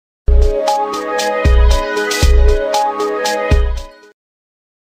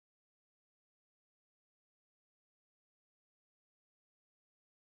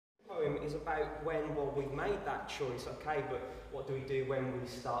about when, well, we've made that choice, okay, but what do we do when we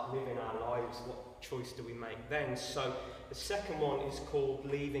start living our lives? What choice do we make then? So the second one is called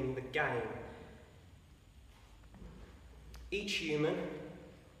leaving the game. Each human,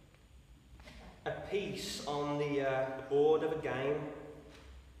 a piece on the board of a game.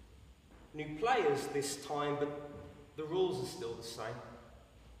 New players this time, but the rules are still the same.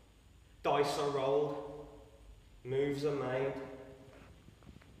 Dice are rolled, moves are made.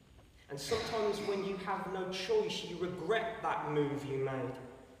 And sometimes when you have no choice, you regret that move you made.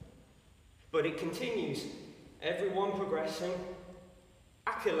 But it continues, everyone progressing,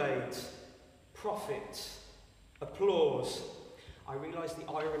 accolades, profits, applause. I realise the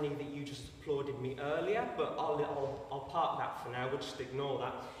irony that you just applauded me earlier, but I'll park that for now, we'll just ignore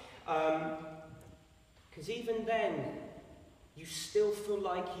that. Because even then, you still feel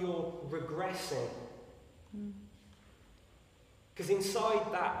like you're regressing. Because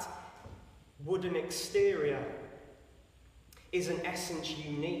inside that wooden exterior is an essence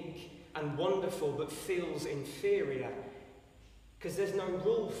unique and wonderful, but feels inferior. Because there's no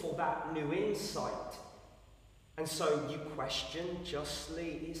rule for that new insight. And so you question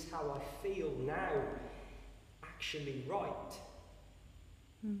justly, is how I feel now actually right?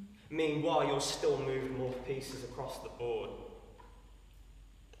 Meanwhile, you're still moving more pieces across the board.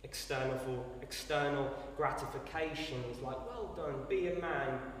 External gratification is like, well done, be a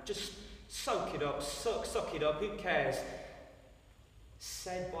man, just soak it up, suck it up, who cares?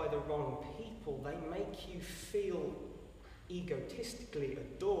 Said by the wrong people, they make you feel egotistically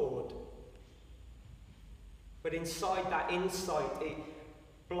adored. But inside that insight, it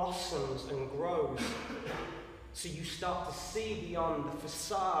blossoms and grows. So you start to see beyond the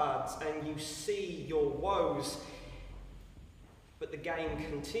facades and you see your woes. But the game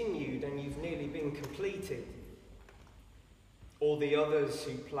continued and you've nearly been completed. All the others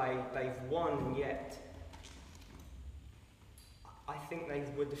who played, they've won, and yet I think they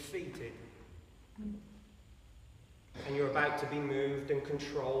were defeated. And you're about to be moved and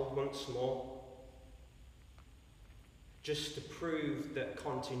controlled once more, just to prove that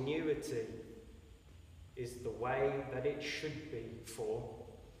continuity is the way that it should be for.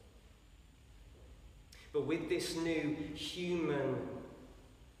 But with this new human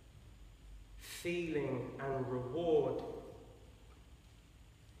feeling and reward,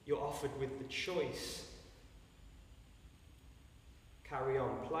 you're offered with the choice. Carry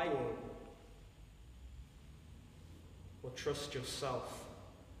on playing, or trust yourself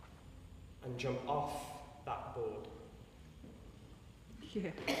and jump off that board.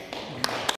 Yeah.